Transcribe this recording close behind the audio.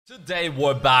Today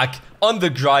we're back on the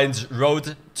grind,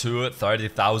 road to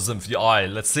 30,000 VI.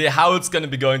 Let's see how it's gonna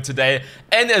be going today.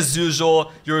 And as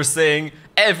usual, you're seeing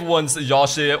everyone's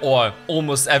Yoshi, or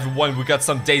almost everyone. We got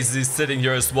some daisies sitting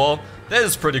here as well. That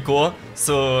is pretty cool.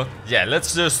 So yeah,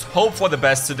 let's just hope for the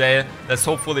best today. Let's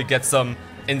hopefully get some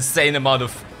insane amount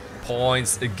of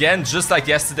points again, just like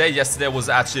yesterday. Yesterday was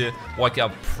actually working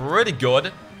out pretty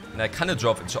good. And I kind of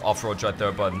drove into off-road right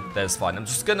there, but that's fine. I'm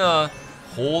just gonna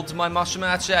hold my mushroom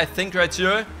actually, I think, right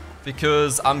here,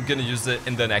 because I'm gonna use it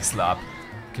in the next lap,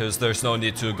 because there's no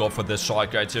need to go for this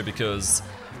shark right here, because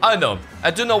I don't know,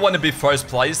 I do not want to be first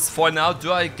place for now.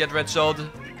 Do I get red shelled?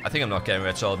 I think I'm not getting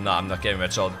red shelled. No, I'm not getting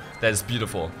red shelled. That is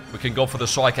beautiful. We can go for the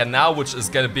shark and now, which is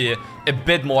gonna be a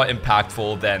bit more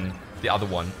impactful than the other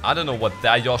one. I don't know what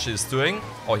that Yoshi is doing.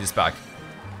 Oh, he's back.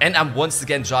 And I'm once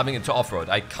again driving into off-road.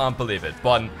 I can't believe it,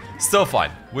 but still fine.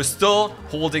 We're still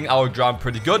holding our ground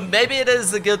pretty good. Maybe it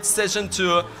is a good decision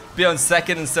to be on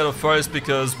second instead of first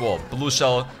because, well, Blue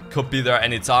Shell could be there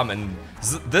anytime. And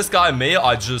this guy and me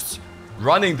are just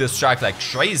running this track like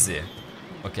crazy.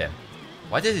 Okay,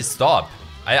 why did he stop?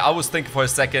 I was thinking for a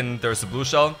second there's a Blue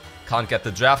Shell. Can't get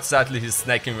the draft, sadly. He's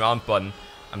snaking around, but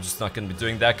I'm just not going to be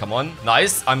doing that. Come on.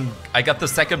 Nice. I got the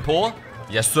second pull.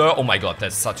 Yes, sir. Oh my god,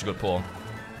 that's such a good pull.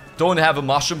 Don't have a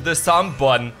mushroom this time,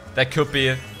 but that could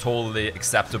be totally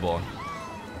acceptable.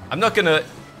 I'm not gonna...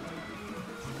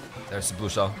 There's a Blue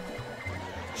Shell.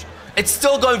 It's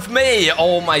still going for me!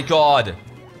 Oh my god.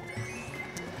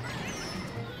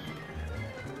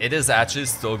 It is actually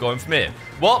still going for me.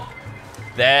 Well,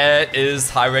 that is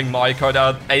high-rank Mario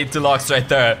Kart 8 Deluxe right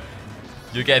there.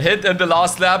 You get hit in the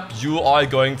last lap, you are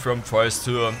going from first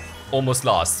to almost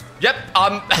last. Yep,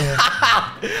 I'm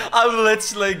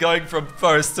literally going from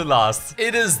first to last.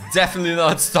 It is definitely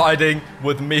not starting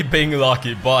with me being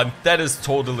lucky, but that is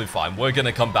totally fine. We're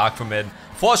gonna come back from it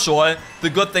for sure. The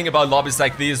good thing about lobbies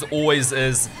like these always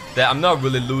is that I'm not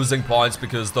really losing points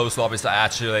because those lobbies are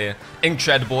actually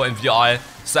incredible in VI.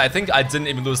 So I think I didn't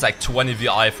even lose like 20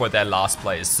 VI for that last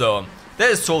place. So that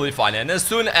is totally fine. And as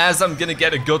soon as I'm gonna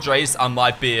get a good race, I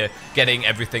might be getting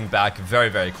everything back very,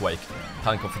 very quick.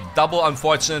 Can't go for the double,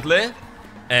 unfortunately.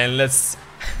 And let's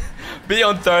be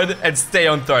on third and stay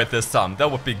on third this time. That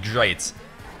would be great.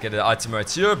 Get an item right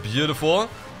here. Beautiful.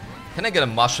 Can I get a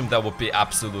mushroom? That would be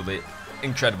absolutely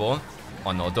incredible.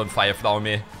 Oh no, don't fire flower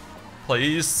me.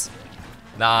 Please.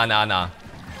 Nah.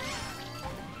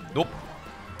 Nope.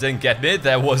 Didn't get me.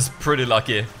 That was pretty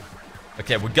lucky.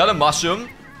 Okay, we got a mushroom.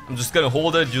 I'm just gonna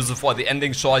hold it, use it for the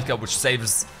ending shortcut, which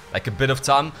saves like a bit of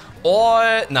time.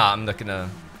 Or, nah, I'm not gonna...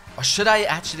 Or should I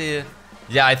actually...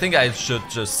 Yeah, I think I should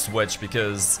just switch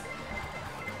because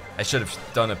I should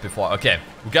have done it before. Okay,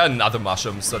 we got another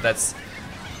mushroom, so that's...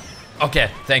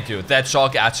 Okay, thank you. That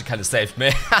shark actually kind of saved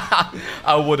me.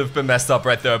 I would have been messed up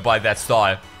right there by that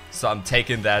star. So I'm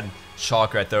taking that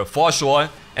shark right there for sure.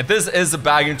 And this is a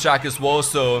bagging track as well,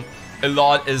 so a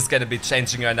lot is going to be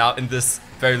changing right now in this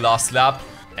very last lap.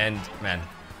 And man,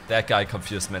 that guy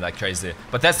confused me like crazy.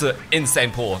 But that's an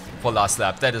insane pull for last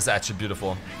lap. That is actually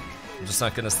beautiful. I'm just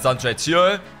not gonna stunt right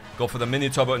here. Go for the mini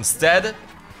turbo instead.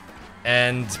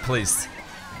 And please,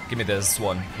 give me this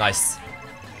one. Nice.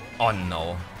 Oh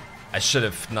no. I should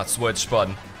have not switched, but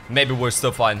maybe we're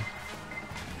still fine.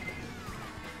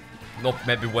 Nope,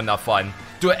 maybe we're not fine.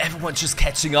 Dude, everyone's just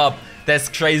catching up. That's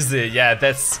crazy. Yeah,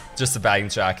 that's just a bagging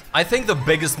track. I think the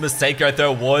biggest mistake right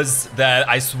there was that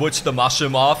I switched the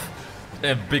mushroom off.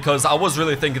 Because I was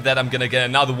really thinking that I'm gonna get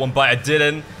another one, but I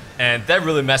didn't. And that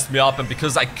really messed me up. And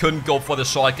because I couldn't go for the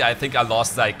shortcut, I think I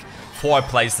lost like 4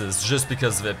 places just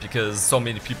because of it. Because so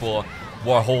many people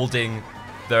were holding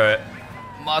their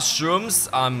mushrooms.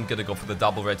 I'm gonna go for the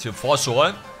double right here for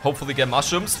sure. Hopefully get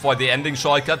mushrooms for the ending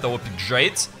shortcut. That would be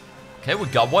great. Okay, we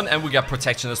got one. And we got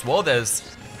protection as well. There's...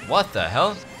 What the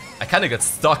hell? I kind of got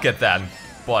stuck at that.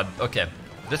 But okay.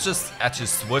 Let's just actually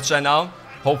switch right now.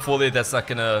 Hopefully that's not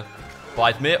gonna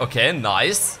bite me. Okay,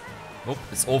 nice. Nope,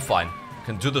 it's all fine.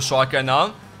 Can do the shotgun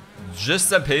now.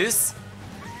 Just in peace.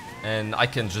 And I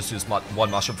can just use one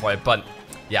mushroom for it. But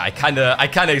yeah, I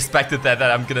kinda expected that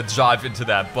I'm gonna drive into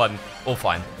that. But all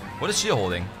fine. What is she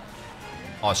holding?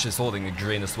 Oh, she's holding a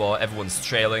green as well. Everyone's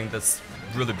trailing. That's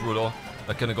really brutal.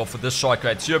 I'm gonna go for this shot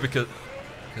right here because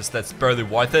that's barely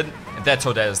worth it. And that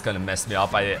tornado is gonna mess me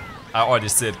up. I already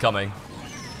see it coming.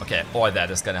 Okay, or that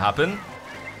is gonna happen.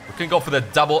 We can go for the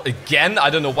double again. I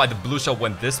don't know why the Blue Shell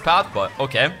went this path, but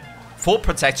okay. Full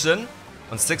protection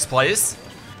on 6th place.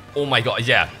 Oh my god,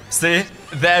 yeah. See?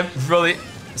 That really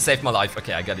saved my life.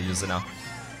 Okay, I gotta use it now.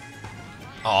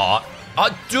 Oh,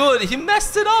 dude, he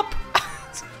messed it up.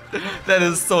 That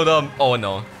is so dumb. Oh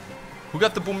no. Who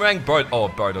got the boomerang? Bird. Oh,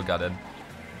 Birdo got it.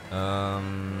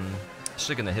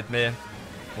 She's gonna hit me.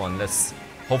 Come on, let's...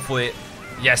 Hopefully...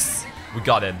 Yes, we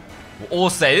got it. We're all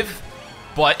safe.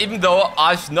 But even though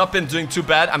I've not been doing too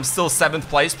bad, I'm still 7th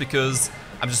place because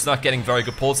I'm just not getting very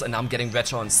good pulls. And I'm getting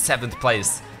retro on 7th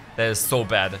place. That is so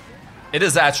bad. It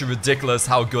is actually ridiculous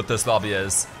how good this lobby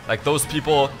is. Like, those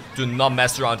people do not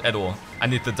mess around at all. I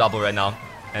need the double right now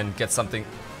and get something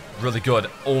really good.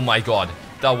 Oh my god.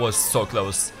 That was so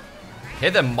close. Okay,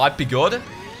 that might be good.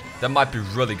 That might be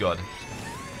really good.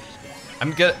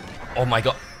 I'm gonna... Oh my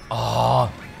god.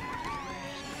 Oh.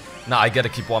 Nah, I gotta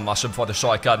keep one mushroom for the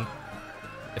shotgun.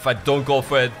 If I don't go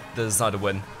for it, this is not a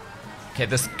win. Okay,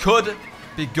 this could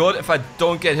be good if I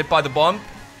don't get hit by the bomb.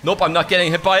 Nope, I'm not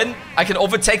getting hit by it. I can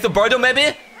overtake the Birdo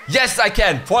maybe? Yes, I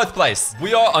can. 4th place.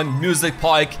 We are on Music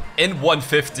Park in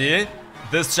 150.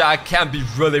 This track can be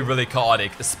really, really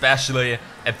chaotic, especially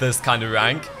at this kind of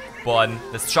rank. But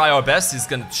let's try our best. He's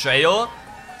gonna trail.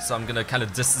 So I'm gonna kind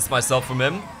of distance myself from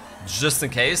him. Just in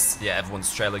case. Yeah,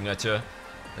 everyone's trailing right here.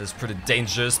 It's pretty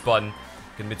dangerous, but I'm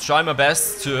gonna be trying my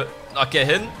best to not get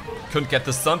hit. Couldn't get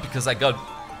the stun because I got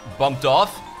bumped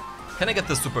off. Can I get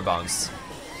the super bounce?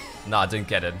 Nah, I didn't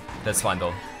get it. That's fine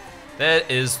though. That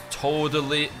is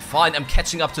totally fine. I'm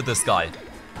catching up to this guy.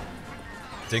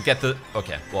 Didn't get the...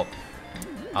 Okay, well.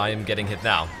 I am getting hit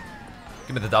now.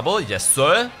 Give me the double. Yes,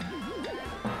 sir.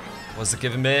 What's it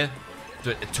giving me?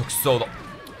 Dude, it took so long.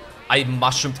 I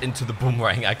mushroomed into the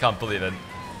boomerang. I can't believe it.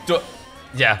 Dude,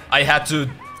 yeah, I had to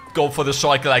go for the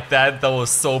shotgun like that. That was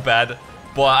so bad.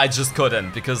 But I just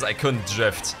couldn't because I couldn't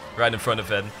drift right in front of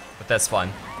it. But that's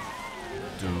fine.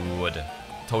 Dude.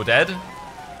 Toe dead.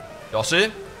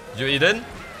 Yoshi, you eating?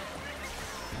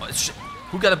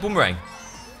 Who got a boomerang?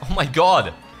 Oh my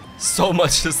god. So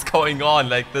much is going on.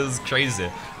 Like, this is crazy.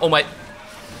 Oh my...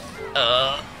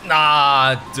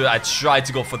 Nah, dude, I tried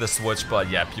to go for the switch, but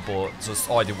yeah, people just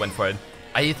already went for it.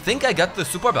 I think I got the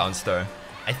super bounce there.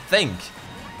 I think.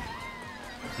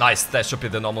 Nice, that should be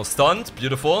the normal stunt.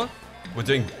 Beautiful. We're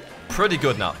doing pretty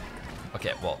good now.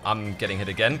 Okay, well, I'm getting hit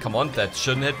again. Come on, that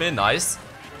shouldn't hit me. Nice.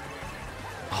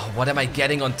 Oh, what am I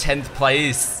getting on 10th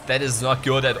place? That is not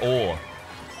good at all.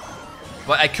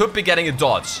 But I could be getting a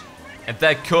dodge. And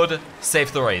that could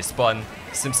save the race, but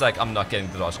seems like I'm not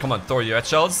getting the dodge. Come on, throw your red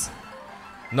shells.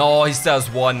 No, he still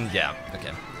has one. Yeah,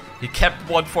 okay. He kept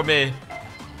one for me.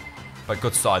 But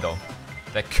good start, though.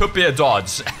 That could be a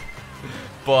dodge.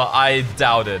 But I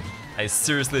doubt it. I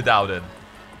seriously doubt it.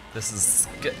 This is...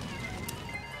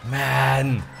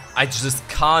 Man, I just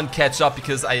can't catch up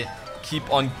because I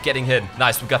keep on getting hit.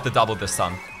 Nice, we got the double this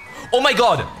time. Oh my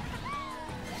god!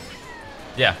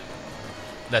 Yeah.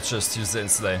 Let's just use the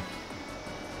insulate.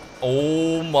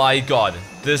 Oh my god.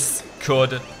 This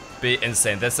could be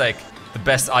insane. That's like the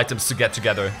best items to get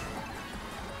together.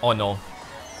 Oh no.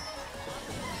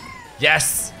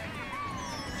 Yes!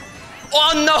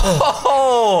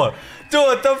 Oh no!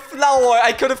 Dude, the flower!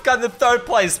 I could have gotten the 3rd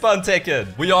place, but I'm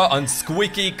taken. We are on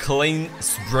squeaky clean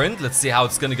sprint. Let's see how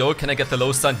it's gonna go. Can I get the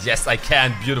low stunt? Yes, I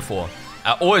can. Beautiful.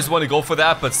 I always want to go for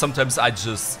that, but sometimes I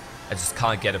just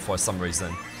can't get it for some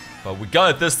reason. But we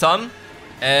got it this time.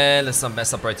 And let's not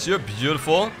mess up right here.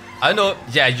 Beautiful. I know,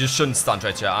 yeah, you shouldn't stunt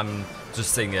right here. I'm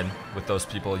just saying in with those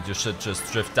people. You should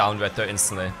just drift down right there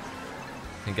instantly.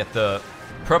 Can get the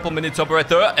purple mini turbo right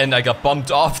there. And I got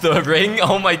bumped off the ring.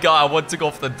 Oh my god, I want to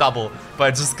go for the double, but I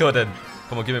just couldn't.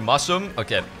 Come on, give me mushroom.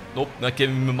 Okay, nope, not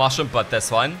giving me mushroom, but that's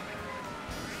fine.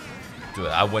 Dude,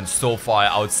 I went so far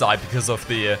outside because of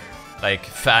the, like,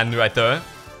 fan right there.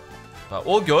 But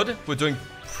all good. We're doing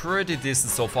pretty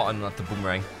decent so far. I'm not the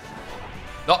boomerang.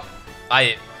 No,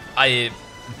 I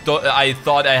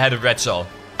thought I had a red shell.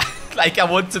 Like, I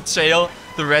wanted to trail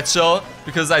the red shell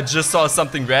because I just saw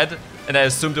something red and I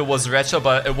assumed it was a red shell,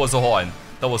 but it was a horn.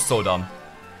 That was so dumb.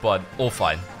 But all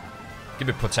fine. Give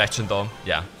me protection though.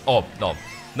 Yeah. Oh, no.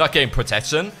 Not getting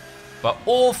protection, but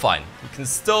all fine. We can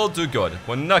still do good.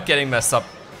 We're not getting messed up.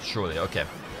 Surely. Okay.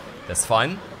 That's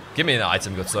fine. Give me an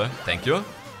item, good sir. Thank you.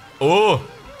 Oh,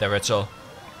 the red shell.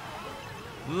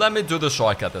 Let me do the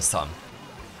shortcut this time.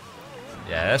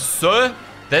 Yes, sir.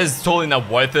 That is totally not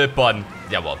worth it, but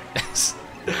yeah, well,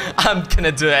 I'm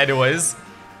gonna do it anyways.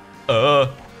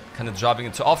 Kind of dropping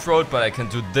into off-road, but I can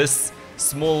do this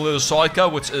small little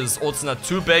shortcut, which is also not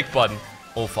too big, but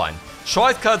all fine.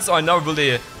 Shortcuts are not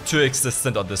really too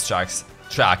existent on this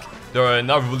track. They're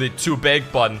not really too big,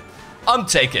 but I'm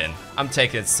taking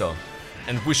it still.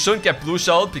 And we shouldn't get blue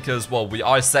shelled because, well, we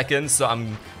are 2nd, so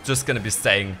I'm just gonna be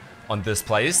staying on this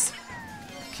place.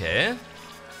 Okay.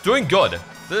 Doing good.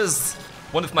 This is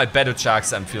one of my better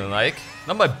tracks, I'm feeling like.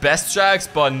 Not my best tracks,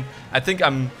 but I think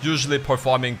I'm usually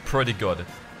performing pretty good.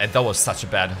 And that was such a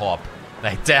bad hop.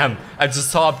 Like, damn, I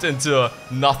just hopped into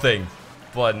nothing.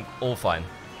 But all fine.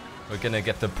 We're gonna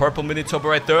get the purple mini turbo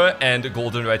right there and the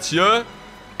golden right here.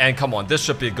 And come on, this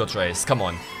should be a good race. Come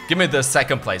on, give me the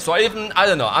second place. Or even, I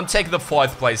don't know, I'm taking the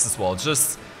 4th place as well.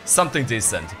 Just something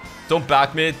decent. Don't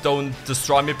back me, don't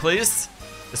destroy me, please.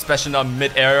 Especially not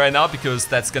mid-air right now, because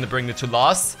that's gonna bring me to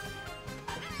last.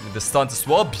 Give me the stunt as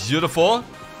well, beautiful.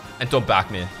 And don't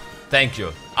back me. Thank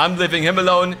you. I'm leaving him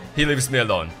alone, he leaves me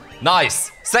alone.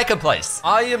 Nice, 2nd place.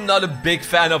 I am not a big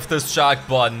fan of this track,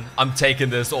 but I'm taking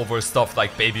this over stuff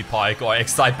like Baby Park or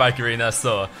Excite Bike Arena,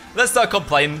 so let's not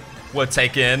complain. We'll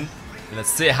take in. And let's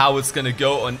see how it's gonna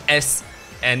go on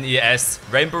SNES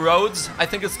Rainbow Roads, I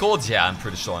think it's called. Yeah, I'm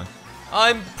pretty sure.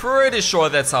 I'm pretty sure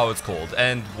that's how it's called.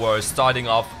 And we're starting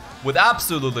off with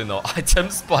absolutely no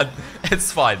items, but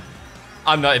it's fine.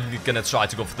 I'm not even gonna try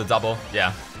to go for the double.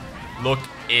 Yeah. Look,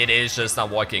 it is just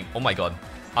not working. Oh my god.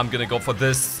 I'm gonna go for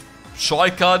this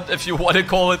shortcut, if you want to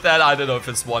call it that. I don't know if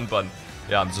it's one, but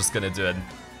yeah, I'm just gonna do it.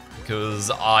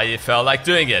 Because I felt like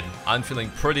doing it. I'm feeling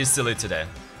pretty silly today.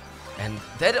 And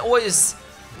that always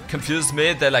confused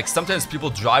me, that like sometimes people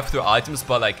drive through items,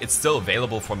 but like it's still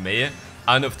available for me.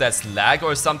 I don't know if that's lag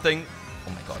or something.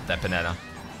 Oh my god, that banana.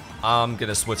 I'm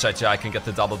gonna switch right here. I can get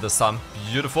the double this time.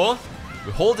 Beautiful.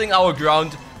 We're holding our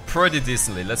ground pretty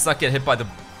decently. Let's not get hit by the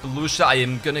blue shell. I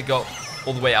am gonna go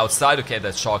all the way outside. Okay,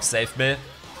 that shark saved me.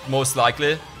 Most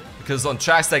likely. Because on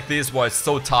tracks like these where it's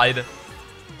so tight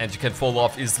and you can fall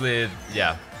off easily,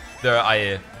 yeah. There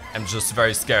I am just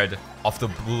very scared of the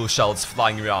blue shells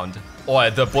flying around.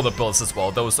 Or the bullet bills as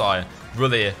well. Those are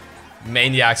really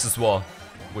maniacs as well,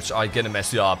 which are gonna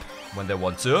mess you up when they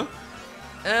want to.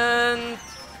 And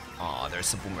oh,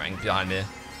 there's a boomerang behind me.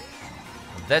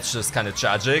 That's just kind of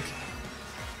tragic.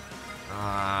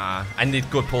 I need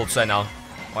good pulls right now,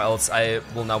 or else I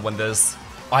will not win this.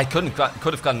 Oh, I could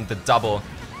have gotten the double.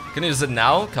 Can I use it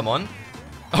now? Come on.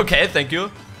 Okay, thank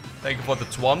you. Thank you for the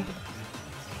twomp.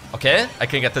 Okay, I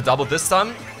can get the double this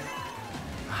time.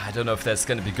 I don't know if that's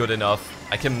gonna be good enough.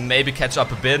 I can maybe catch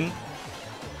up a bit.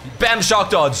 Bam, shock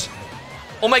dodge.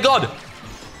 Oh my god.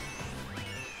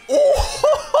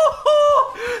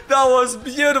 Oh, that was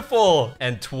beautiful.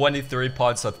 And 23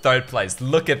 points for 3rd place.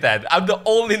 Look at that. I'm the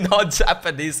only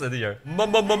non-Japanese in here. Mount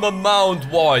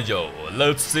Wario.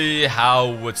 Let's see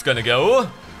how it's gonna go.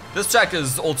 This track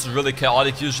is also really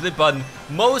chaotic usually, but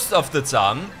most of the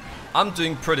time I'm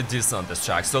doing pretty decent on this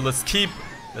track. So let's keep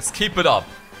it up.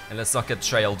 And let's not get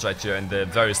trailed right here in the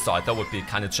very start. That would be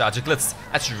kind of tragic. Let's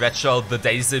actually red shell the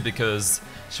Daisy because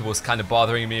she was kind of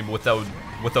bothering me with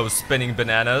those spinning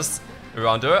bananas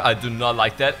around her. I do not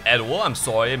like that at all. I'm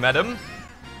sorry, madam.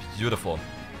 Beautiful.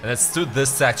 And let's do this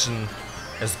section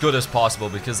as good as possible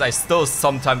because I still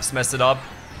sometimes mess it up.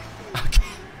 Okay.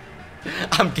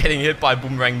 I'm getting hit by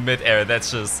boomerang mid-air.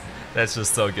 That's just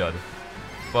so good.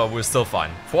 But we're still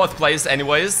fine. 4th place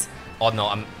anyways. Oh no,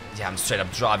 I'm straight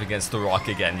up driving against the rock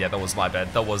again. Yeah, that was my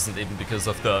bad. That wasn't even because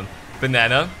of the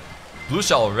banana. Blue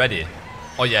shell already.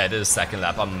 Oh yeah, it is 2nd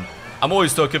lap. I'm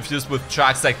always so confused with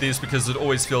tracks like these because it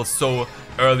always feels so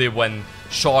early when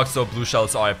sharks or blue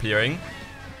shells are appearing.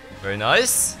 Very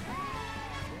nice.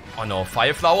 Oh no,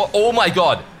 fire flower. Oh my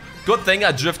god. Good thing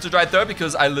I drifted right there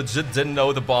because I legit didn't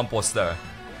know the bomb was there.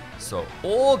 So,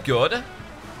 all good.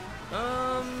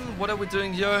 What are we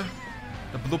doing here?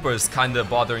 The blooper is kind of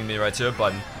bothering me right here,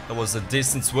 but that was a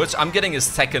decent switch. I'm getting a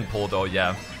 2nd pull though,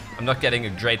 yeah. I'm not getting a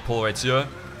great pull right here.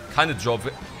 Kind of drove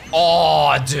it.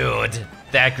 Oh, dude.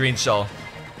 That green shell.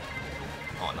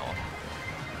 Oh, no.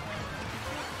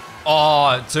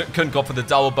 Oh, couldn't go for the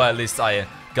double, but at least I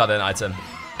got an item.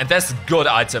 And that's a good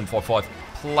item for 4th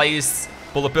place.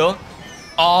 Bullet bill.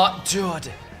 Oh,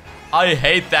 dude. I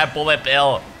hate that bullet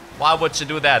bill. Why would you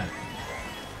do that?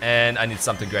 And I need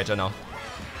something greater now.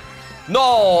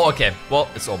 No, okay. Well,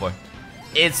 it's over.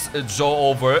 It's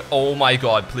over. Oh my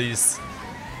god, please.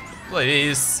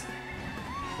 Please.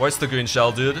 Where's the green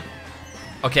shell, dude?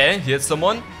 Okay, he hit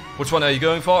someone. Which one are you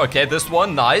going for? Okay, this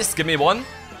one. Nice. Give me one.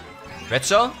 Red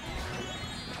shell?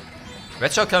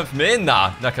 Red shell come with me?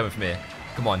 Nah, not come with me.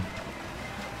 Come on.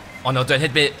 Oh no, don't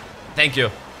hit me. Thank you.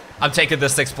 I'm taking the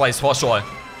 6th place for sure.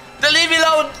 Then leave me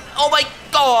alone. Oh my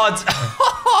god.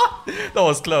 That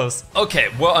was close. Okay,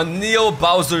 we're on Neo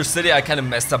Bowser City. I kind of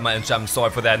messed up my intro. I'm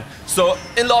sorry for that. So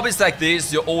in lobbies like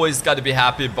these, you always got to be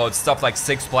happy about stuff like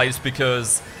 6th place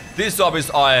because these lobbies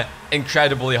are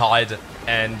incredibly hard.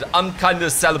 And I'm kind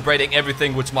of celebrating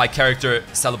everything which my character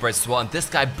celebrates as well. And this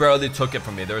guy barely took it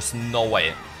from me. There's no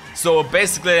way. So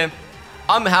basically,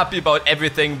 I'm happy about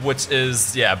everything which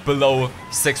is, yeah, below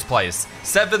 6th place.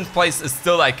 7th place is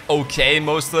still like okay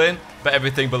mostly, but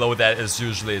everything below that is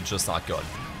usually just not good.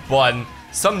 But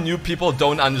some new people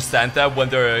don't understand that when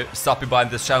they're stopping by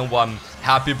this channel. Well, I'm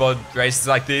happy about races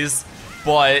like these.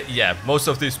 But yeah, most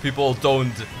of these people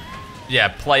don't, yeah,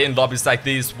 play in lobbies like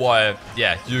these where,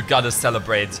 yeah, you gotta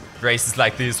celebrate races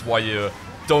like these where you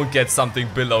don't get something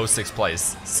below 6th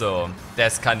place. So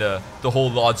that's kind of the whole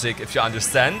logic, if you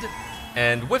understand.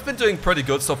 And we've been doing pretty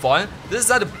good so far. This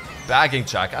is at a bagging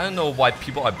track. I don't know why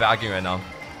people are bagging right now.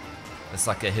 Let's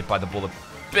not get hit by the bullet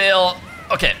bill.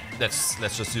 Okay, let's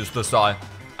just use the star.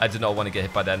 I did not want to get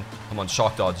hit by that. Come on,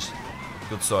 shock dodge.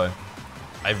 Good sir.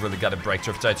 I really got a break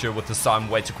drift right here with the star. I'm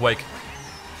way too quick.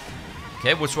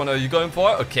 Okay, which one are you going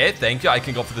for? Okay, thank you. I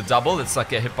can go for the double. Let's not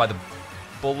get hit by the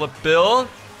bullet bill.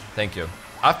 Thank you.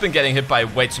 I've been getting hit by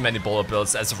way too many bullet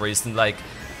bills as of recent. Like,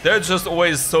 they're just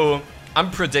always so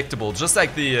unpredictable, just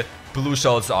like the blue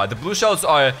shells are. The blue shells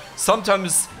are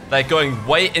sometimes like going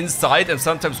way inside and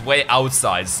sometimes way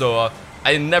outside. So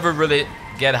I never really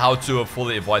get how to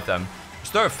fully avoid them.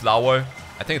 Is there a flower?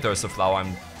 I think there's a flower.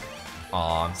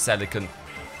 I'm sadly couldn't.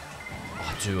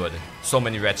 Oh, dude, so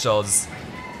many red shells.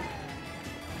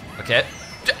 Okay.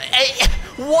 Hey,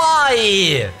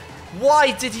 why?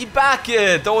 Why did he back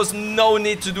it? There was no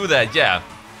need to do that. Yeah.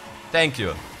 Thank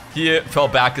you. He fell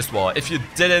back as well. If you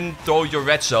didn't throw your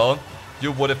red shell,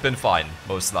 you would have been fine,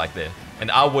 most likely.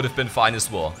 And I would have been fine as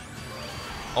well.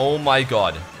 Oh my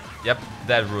god. Yep,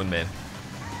 that ruined me.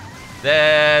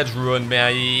 That ruined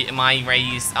my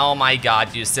race. Oh my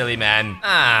god, you silly man.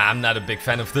 I'm not a big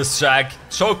fan of this track.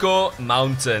 Choco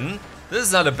Mountain. This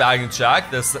is not a bagging track.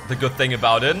 That's the good thing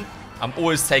about it. I'm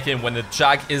always taking when the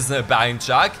track isn't a bagging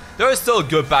track. There are still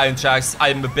good bagging tracks.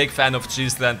 I'm a big fan of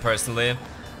Cheeseland personally,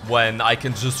 when I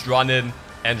can just run in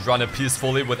and run it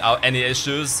peacefully without any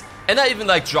issues. And I even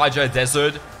like Dry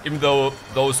Desert, even though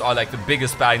those are like the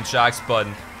biggest bagging tracks, but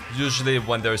usually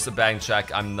when there's a bagging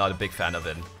track, I'm not a big fan of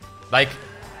it. Like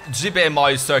GBA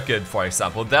Mario Circuit, for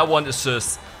example, that one is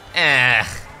just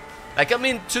like, I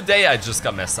mean, today I just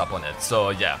got messed up on it,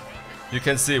 so yeah. You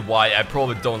can see why I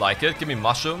probably don't like it. Give me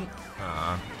mushroom.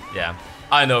 Yeah,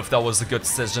 I don't know if that was a good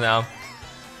decision now.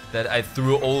 That I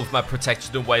threw all of my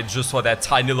protection away just for that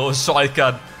tiny little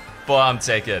shortcut. But I'm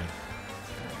taking.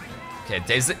 Okay,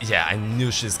 Daisy. Yeah, I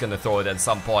knew she's gonna throw it at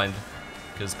some point.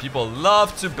 Because people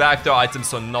love to back their items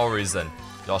for no reason.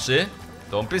 Yoshi,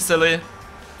 don't be silly.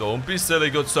 Don't be silly,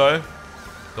 good sir.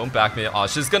 Don't back me. Oh,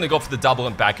 she's gonna go for the double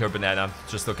and back her banana.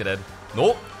 Just look at it.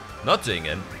 Nope, not doing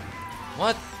it.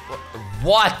 What?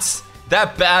 What?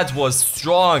 That bat was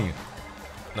strong.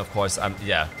 And of course,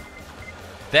 yeah.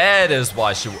 That is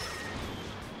why she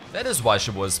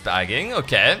was bagging.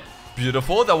 Okay,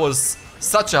 beautiful. That was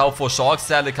such a helpful shot.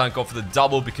 Sadly, can't go for the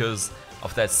double because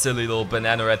of that silly little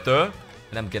banana right there.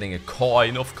 And I'm getting a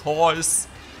coin, of course.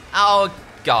 Oh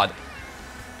god.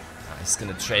 He's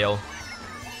gonna trail.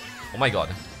 Oh my god.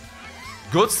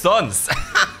 Good stuns.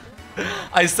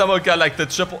 I somehow got like the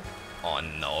triple. Oh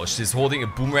no, she's holding a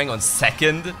boomerang on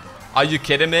second. Are you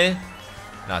kidding me?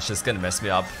 Nah, she's gonna mess me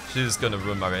up. She's gonna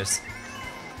ruin my race.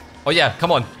 Oh yeah,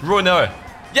 come on, ruin her.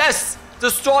 Yes,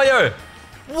 destroy her.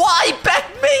 Why back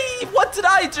me? What did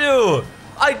I do?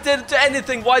 I didn't do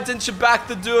anything. Why didn't you back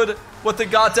the dude with the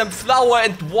goddamn flower?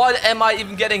 And what am I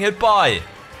even getting hit by?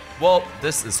 Well,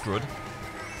 this is screwed.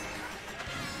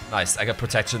 Nice, I got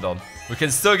protection though. We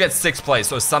can still get 6th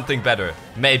place or something better.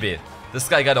 Maybe. This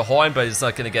guy got a horn, but he's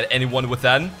not gonna get anyone with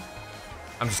that.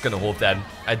 I'm just gonna hold that.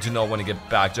 I do not want to get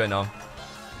backed right now.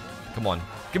 Come on,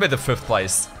 give me the 5th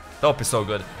place. That would be so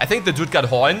good. I think the dude got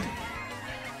horned.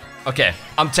 Okay,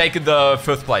 I'm taking the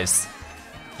 5th place.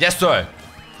 Yes, sir.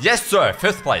 Yes, sir.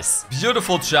 5th place.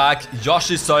 Beautiful track,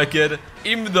 Yoshi Circuit.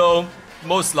 Even though,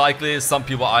 most likely, some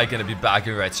people are going to be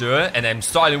bagging right here. And I'm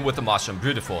starting with the mushroom.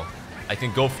 Beautiful. I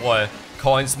can go for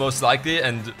coins, most likely,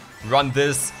 and run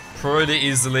this pretty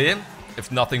easily.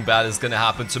 If nothing bad is going to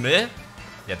happen to me.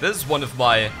 Yeah, this is one of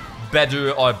my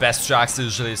better or best tracks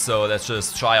usually. So let's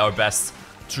just try our best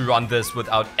to run this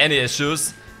without any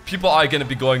issues. People are going to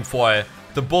be going for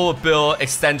the bullet bill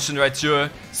extension right here.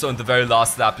 So in the very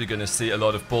last lap, you're going to see a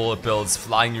lot of bullet bills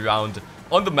flying around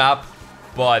on the map.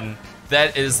 But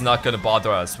that is not going to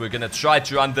bother us. We're going to try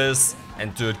to run this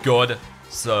and do it good.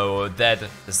 So that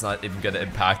is not even going to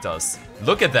impact us.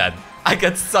 Look at that. I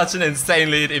got such an insane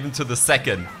lead even to the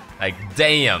second. Like,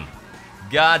 damn.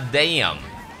 God damn.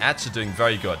 Actually doing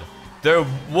very good. There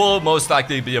will most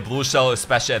likely be a blue shell,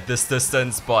 especially at this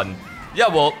distance. But yeah,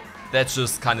 well, that's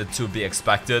just kind of to be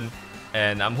expected.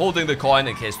 And I'm holding the coin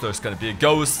in case there's going to be a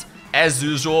ghost, as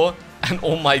usual. And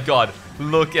oh my god,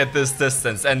 look at this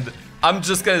distance. And I'm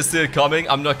just going to see it coming.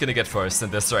 I'm not going to get first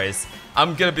in this race.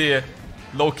 I'm going to be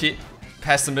low-key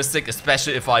pessimistic,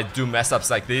 especially if I do mess ups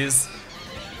like these.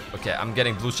 Okay, I'm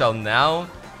getting blue shell now.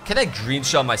 Can I green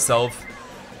shell myself?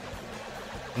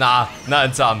 Nah, not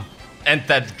in time. And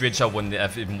that green shell wouldn't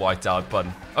have even worked out, but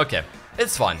okay,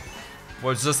 it's fine.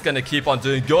 We're just gonna keep on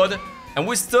doing good. And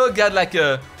we still get like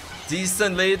a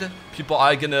decent lead. People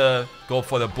are gonna go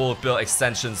for the bullet bill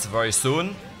extensions very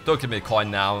soon. Don't give me a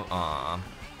coin now.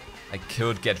 I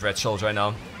could get red shells right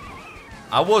now.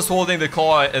 I was holding the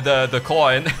coin, the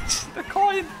coin. The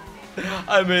coin.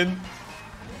 I mean,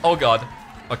 oh god.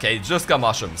 Okay, just got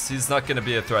mushrooms. He's not gonna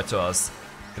be a threat to us.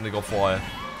 Gonna go for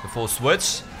the full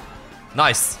switch.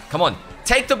 Nice. Come on.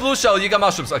 Take the blue shell. You got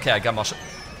mushrooms. Okay, I got mushrooms.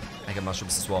 I got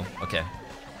mushrooms as well. Okay.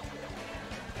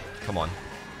 Come on.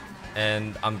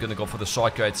 And I'm gonna go for the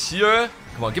shark right here.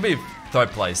 Come on, give me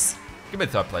third place. Give me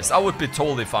third place. I would be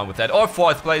totally fine with that. Or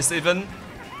fourth place even.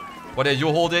 What are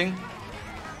you holding?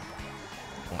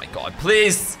 Oh my god,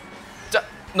 please.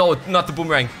 No, not the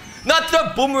boomerang. Not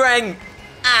the boomerang.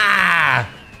 Ah!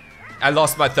 I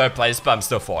lost my third place, but I'm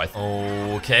still fourth.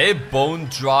 Okay, Bone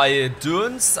Dry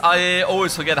Dunes. I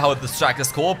always forget how this track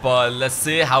is called, but let's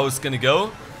see how it's gonna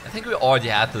go. I think we already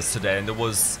had this today, and it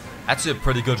was actually a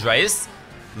pretty good race.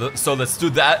 So let's do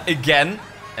that again,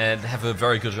 and have a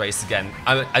very good race again.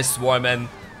 I swear, man,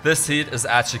 this heat is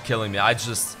actually killing me. I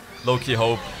just low-key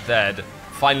hope that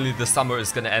finally the summer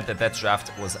is gonna end, and that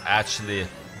draft was actually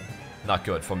not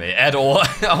good for me at all.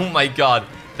 Oh my god,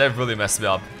 that really messed me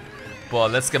up.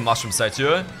 But let's get mushrooms right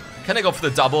here. Can I go for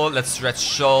the double? Let's red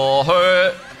shell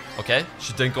her. Okay,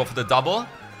 she didn't go for the double.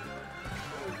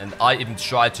 And I even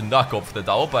tried to not go for the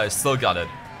double, but I still got it.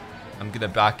 I'm gonna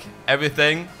back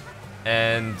everything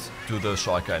and do the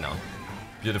shark right now.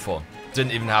 Beautiful.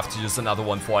 Didn't even have to use another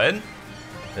one for it.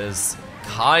 Is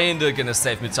kinda gonna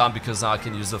save me time because now I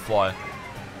can use it for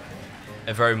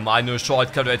a very minor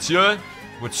shortcut right here,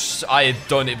 which I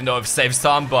don't even know if saves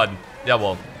time, but yeah,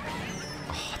 well.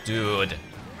 Oh, dude,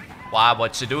 why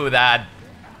would you do that?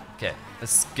 Okay,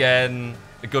 let's get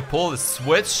a good pull. Let's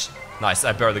switch. Nice,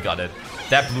 I barely got it.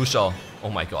 That blue shell. Oh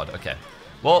my god. Okay.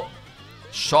 Well,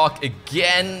 shark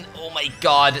again. Oh my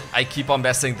god, I keep on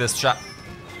messing this trap.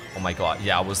 Oh my god.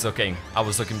 Yeah, I was looking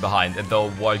behind, and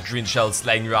there were green shells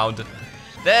laying around.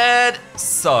 That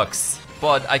sucks.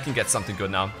 But I can get something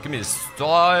good now. Give me a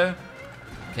star.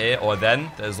 Okay, or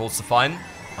then. That is also fine.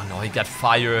 Oh no, he got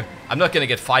fire. I'm not gonna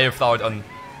get fire flowered on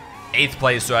 8th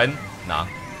place, right? Nah.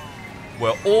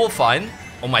 We're all fine.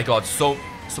 Oh my god, so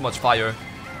much fire.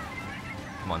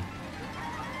 Come on.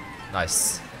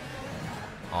 Nice.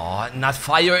 Oh, not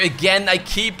fire again. I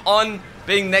keep on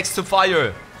being next to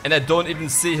fire. And I don't even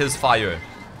see his fire.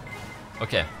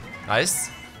 Okay, nice.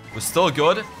 We're still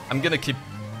good. I'm gonna keep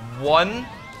one.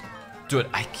 Dude,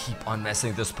 I keep on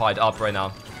messing this part up right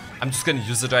now. I'm just gonna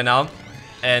use it right now.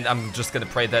 And I'm just gonna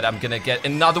pray that I'm gonna get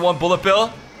another one bullet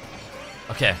bill.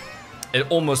 Okay. It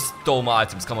almost stole my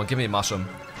items. Come on, give me a mushroom.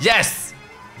 Yes!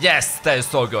 Yes, that is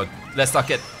so good. Let's not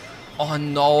get... Oh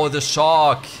no, the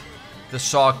shark. The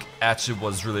shark actually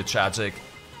was really tragic.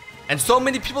 And so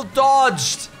many people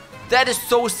dodged. That is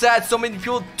so sad. So many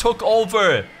people took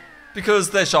over because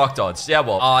the shark dodged. Yeah,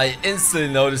 well, I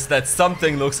instantly noticed that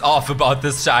something looks off about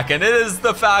this track, and it is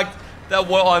the fact that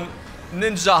we're on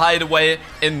Ninja Hideaway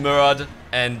in Murad.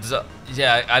 And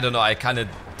yeah, I don't know, I kind of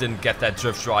didn't get that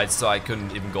drift right, so I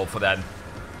couldn't even go for that.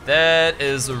 That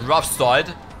is a rough start.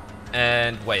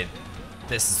 And wait,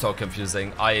 this is so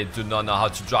confusing. I do not know how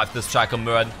to drive this track on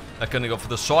Murad. I'm gonna go for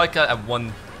the shortcut. I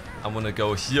want to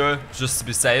go here just to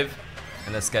be safe.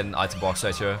 And let's get an item box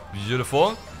right here.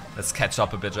 Beautiful. Let's catch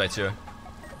up a bit right here.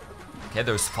 Okay,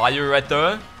 there's fire right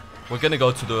there. We're gonna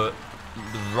go to the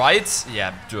right.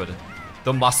 Yeah, dude.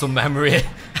 The muscle memory.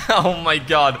 Oh my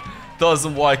god.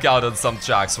 Doesn't work out on some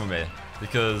tracks for me.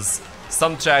 Because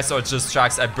some tracks are just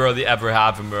tracks I barely ever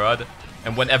have in Murad.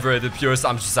 And whenever it appears,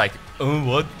 I'm just like, oh,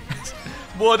 what?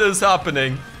 What is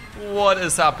happening? What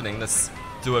is happening? Let's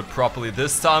do it properly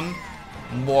this time.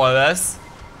 More or less.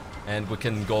 And we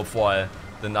can go for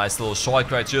the nice little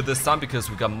shortcut right here this time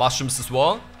because we got mushrooms as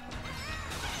well.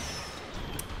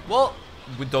 Well,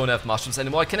 we don't have mushrooms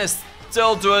anymore. Can I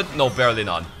still do it? No, barely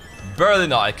not. Barely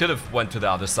not. I could have went to the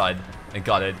other side and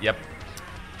got it. Yep.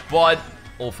 But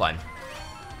all fine.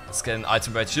 Let's get an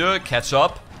item right here. Catch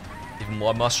up. Even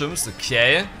more mushrooms.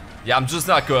 Okay. Yeah, I'm just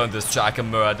not good on this track in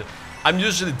Murad. I'm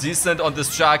usually decent on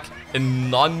this track in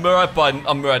non-Murad, but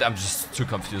on Murad I'm just too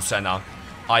confused right now.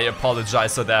 I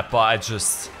apologize for that, but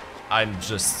I'm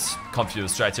just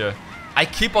confused right here. I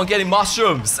keep on getting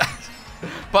mushrooms.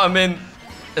 But I mean,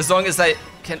 as long as I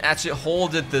can actually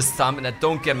hold it this time and I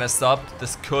don't get messed up,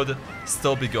 this could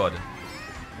still be good.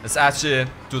 Let's actually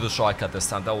do the shortcut this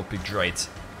time. That would be great.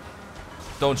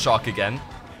 Don't shock again.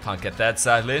 Can't get that,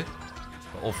 sadly.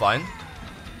 all fine.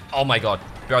 Oh my god,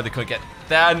 barely could get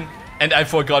that. And I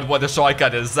forgot what the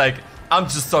shortcut is. Like, I'm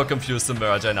just so confused in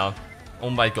Mirage right now. Oh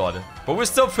my god. But we're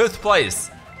still 5th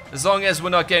place. As long as we're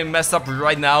not getting messed up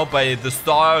right now by the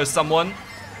star or someone,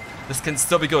 this can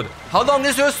still be good. How long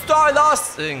is your star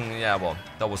lasting? Yeah, well,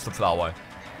 that was the flower.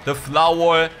 The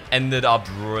flower ended up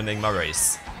ruining my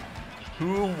race.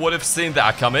 Who would have seen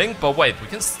that coming? But wait, we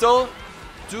can still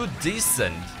do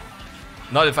decent.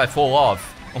 Not if I fall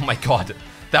off. Oh my god.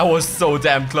 That was so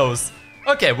damn close.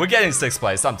 Okay, we're getting 6th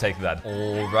place. I'm taking that.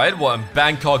 Alright, well, in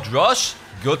Bangkok Rush.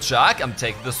 Good track. I'm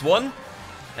taking this one.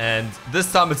 And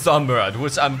this time it's on Murad,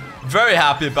 which I'm very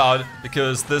happy about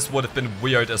because this would have been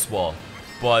weird as well.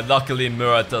 But luckily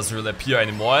Murad doesn't really appear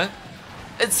anymore.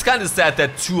 It's kind of sad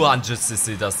that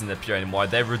 200cc doesn't appear anymore.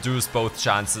 They reduced both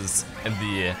chances in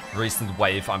the recent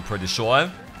wave, I'm pretty sure.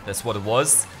 That's what it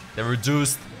was. They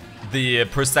reduced the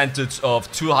percentage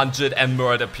of 200 and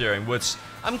Murad appearing, which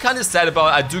I'm kind of sad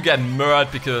about. I do get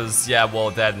Murad because, yeah,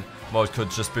 well, then mode could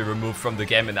just be removed from the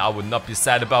game and I would not be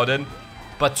sad about it.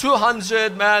 But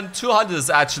 200, man, 200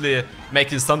 is actually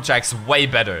making some tracks way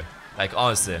better. Like,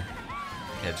 honestly.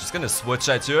 Yeah, just gonna switch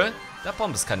right here. That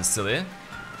bomb is kind of silly.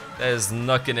 That is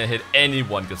not gonna hit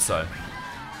anyone, good sir.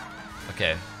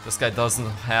 Okay, this guy doesn't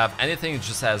have anything, he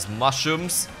just has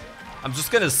mushrooms. I'm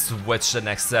just gonna switch the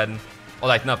next set. Or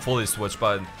like, not fully switch,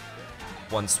 but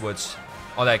one switch.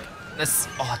 Or like, let's,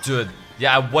 oh dude.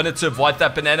 Yeah, I wanted to avoid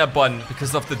that banana bun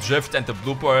because of the drift and the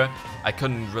blooper. I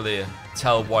couldn't really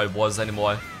tell what it was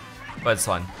anymore. But it's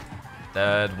fine.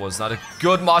 That was not a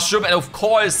good mushroom. And of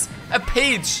course, a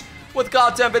peach with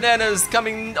goddamn bananas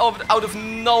coming out of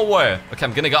nowhere. Okay,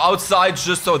 I'm gonna go outside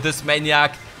just so this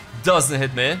maniac doesn't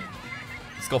hit me.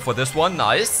 Let's go for this one.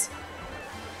 Nice.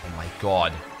 Oh my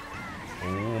god.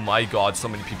 Oh my god, so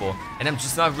many people. And I'm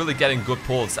just not really getting good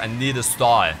pulls. I need a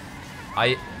star.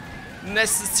 I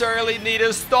necessarily need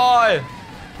a star.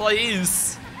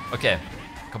 Please. Okay,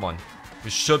 come on. We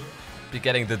should be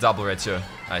getting the double right here.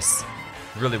 Nice.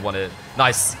 Really want it.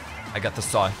 Nice. I got the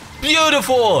star.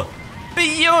 Beautiful.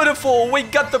 Beautiful. We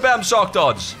got the bam shock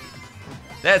dodge.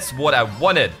 That's what I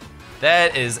wanted.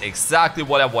 That is exactly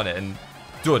what I wanted. And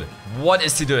dude, what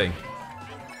is he doing?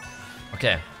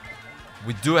 Okay.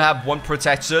 We do have one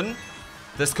protection.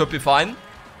 This could be fine.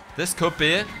 This could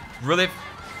be really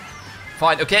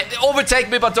fine. Okay, overtake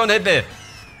me, but don't hit me.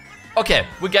 Okay,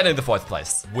 we're getting the 4th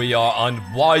place. We are on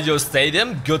Wario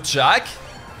Stadium. Good track.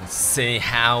 Let's see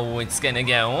how it's gonna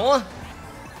go.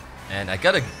 And I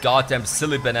got a goddamn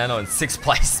silly banana in 6th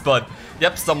place, but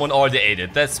yep, someone already ate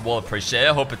it. That's well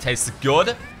appreciated. Hope it tastes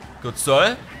good. Good,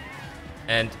 sir.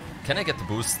 And can I get the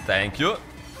boost? Thank you.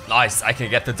 Nice, I can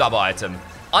get the double item.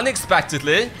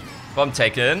 Unexpectedly, but I'm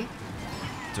taking.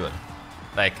 Dude,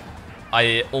 like,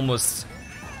 I almost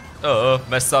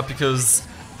messed up because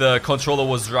the controller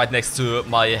was right next to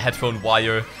my headphone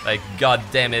wire. Like, god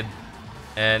damn it.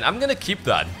 And I'm gonna keep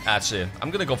that, actually.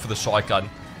 I'm gonna go for the shortcut.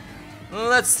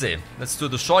 Let's see. Let's do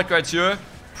the shortcut here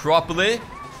properly.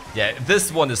 Yeah,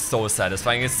 this one is so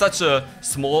satisfying. It's such a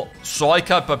small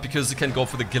shortcut, but because you can go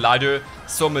for the glider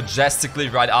so majestically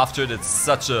right after it, it's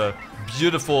such a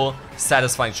beautiful,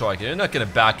 satisfying shortcut. You're not gonna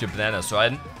back your bananas,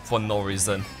 right? For no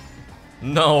reason.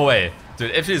 No way.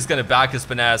 Dude, if he's gonna back his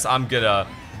bananas, I'm gonna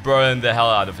burn the hell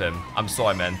out of him. I'm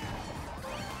sorry, man.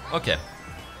 Okay.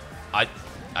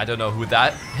 I don't know who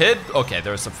that hit. Okay,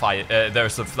 there's a fire.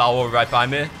 There's a flower right by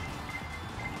me.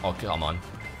 Oh, come on.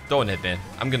 Don't hit me.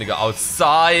 I'm gonna go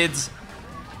outside.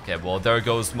 Okay, well, there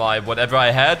goes my whatever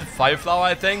I had. Fire flower,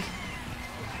 I think.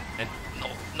 And no,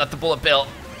 not the bullet bill.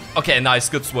 Okay, nice.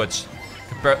 Good switch.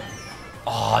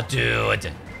 Oh,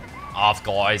 dude. Of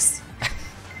course.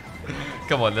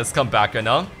 Come on, let's come back right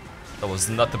now. That was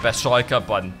not the best shortcut,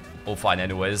 but we'll fine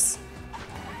anyways.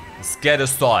 Let's get a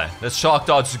star. Let's shock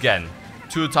dodge again.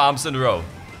 2 times in a row.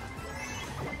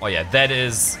 Oh yeah, that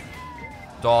is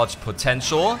dodge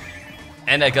potential.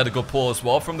 And I got a good pull as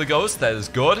well from the ghost. That is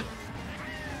good.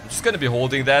 I'm just gonna be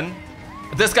holding then.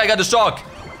 This guy got the shock.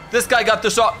 This guy got the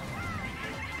shock.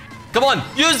 Come on,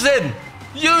 use it.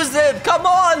 Use it. Come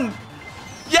on.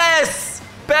 Yes.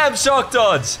 Bam, shock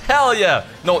dodge. Hell yeah.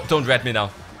 No, don't red me now.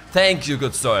 Thank you,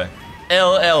 good sir.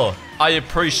 LL, I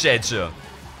appreciate you.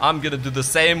 I'm gonna do the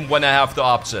same when I have the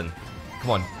option.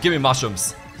 Come on, give me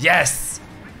mushrooms. Yes.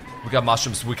 We got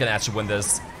mushrooms. We can actually win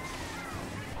this.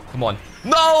 Come on.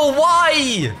 No,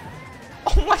 why?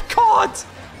 Oh my god.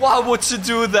 Why would you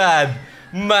do that?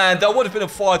 Man, that would have been a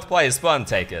 4th place, but I'll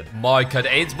take it. Mario Kart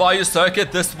 8 Mario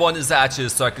Circuit. This one is actually a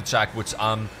circuit track, which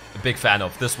I'm a big fan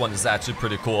of. This one is actually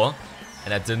pretty cool.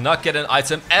 And I did not get an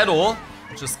item at all,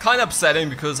 which is kind of upsetting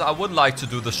because I would like to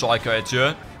do the shortcut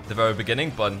here at the very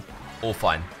beginning, but All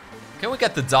fine. Can we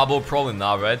get the double? Probably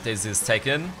not, right? Daisy is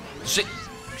taken.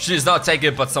 She's not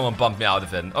taken, but someone bumped me out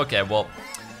of it. Okay, well,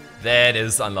 that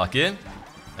is unlucky.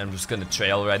 I'm just gonna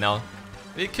trail right now.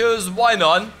 Because why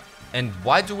not? And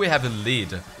why do we have a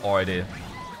lead already?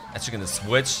 Actually gonna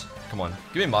switch. Come on,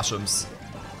 give me mushrooms.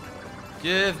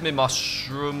 Give me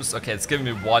mushrooms. Okay, it's giving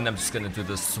me one. I'm just gonna do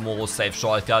the small safe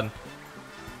shotgun.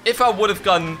 If I would have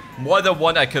gotten more than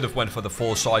one, I could have went for the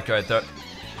full shotgun right there.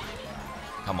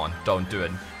 Come on, don't do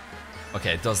it.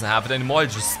 Okay, it doesn't have it anymore.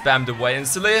 It just spammed away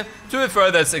instantly. To be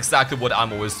fair, that's exactly what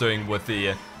I'm always doing with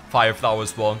the fire flower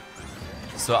as well.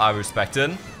 So I respect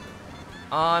it.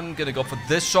 I'm gonna go for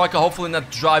this shotgun. Hopefully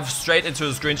not drive straight into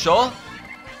his green shell.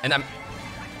 And I'm...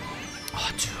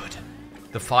 Oh, dude.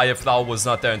 The fire flower was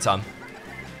not there in time.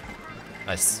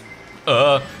 Nice.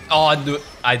 Oh,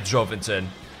 I drove into it.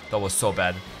 That was so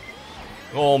bad.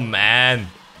 Oh, man.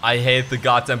 I hate the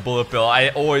goddamn bullet bill. I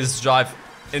always drive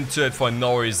into it for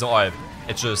no reason. Or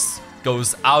it just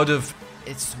goes out of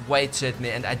its way to hit me.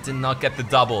 And I did not get the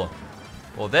double.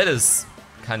 Well, that is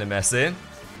kind of messy.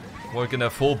 We're gonna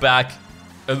fall back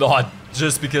a lot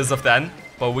just because of that.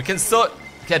 But we can still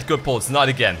get good pulls. Not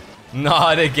again.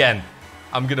 Not again.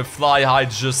 I'm gonna fly high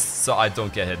just so I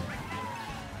don't get hit.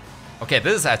 Okay,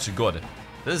 this is actually good.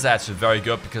 This is actually very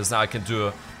good because now I can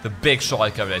do the big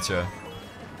shotgun right here.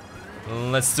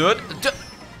 Let's do it.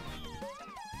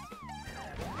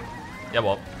 Yeah,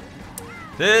 well.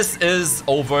 This is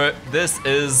over. This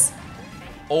is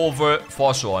over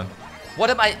for sure. What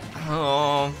am I...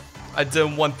 Oh, I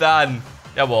didn't want that.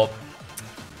 Yeah, well.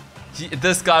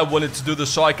 This guy wanted to do the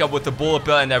shotgun with the bullet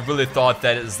bill and I really thought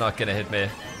that it's not gonna hit me.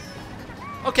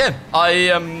 Okay, I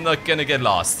am not gonna get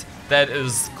lost. That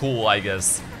is cool, I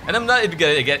guess. And I'm not even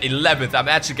gonna get 11th. I'm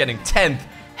actually getting 10th.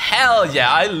 Hell yeah,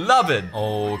 I love it.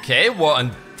 Okay, we're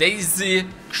on Daisy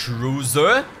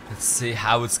Cruiser. Let's see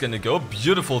how it's gonna go.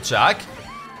 Beautiful track.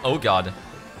 Oh god.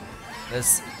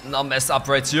 Let's not mess up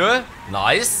right here.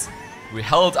 Nice. We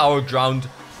held our ground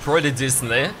pretty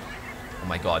decently. Oh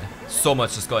my god. So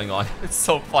much is going on. It's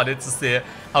so funny to see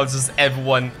how just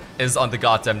everyone is on the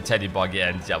goddamn teddy buggy.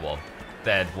 And yeah, well,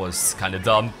 that was kind of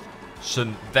dumb.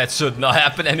 That should not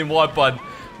happen anymore, but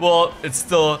well, it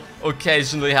still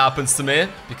occasionally happens to me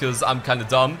because I'm kind of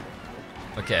dumb.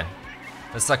 Okay,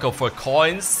 let's not go for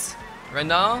coins right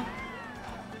now.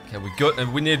 Okay,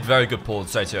 we need very good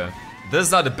pulls right here. This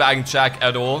is not a bagging track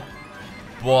at all,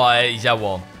 but yeah,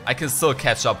 well, I can still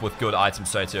catch up with good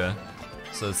items right here.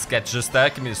 So let's get just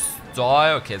that. Give me a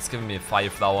star. Okay, it's giving me a fire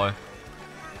flower.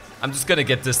 I'm just gonna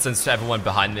get distance to everyone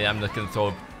behind me. I'm not gonna throw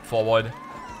it forward.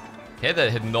 Okay,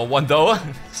 that hit no one though.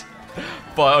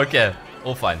 But okay,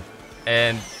 all fine.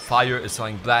 And fire is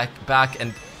going back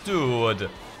and dude,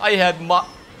 I had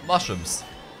mushrooms.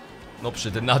 Nope,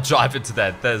 she did not drive into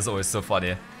that. That is always so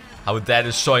funny. How that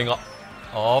is showing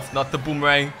off. Not the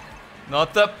boomerang.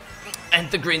 Not the... And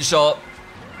the green shell.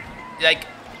 Like,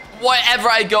 wherever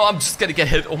I go, I'm just gonna get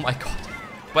hit. Oh my god.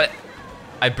 But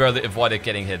I barely avoided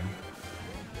getting hit.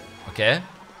 Okay.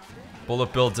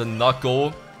 Bullet bill did not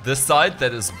go this side.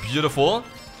 That is beautiful.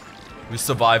 We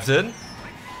survived it.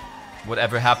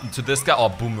 Whatever happened to this guy? Oh,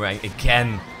 boomerang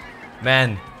again.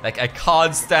 Man, like I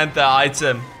can't stand that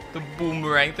item. The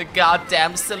boomerang, the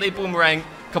goddamn silly boomerang.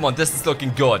 Come on, this is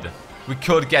looking good. We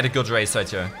could get a good race right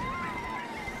here.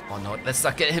 Oh no, let's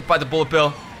not get hit by the bullet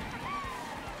bill.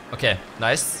 Okay,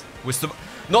 nice. We still...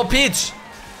 No, Peach!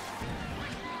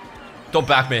 Don't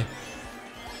back me.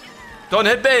 Don't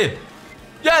hit me!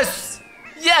 Yes!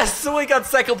 Yes! We got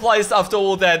second place after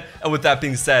all that. And with that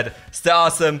being said, stay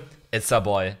awesome. It's our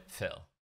boy.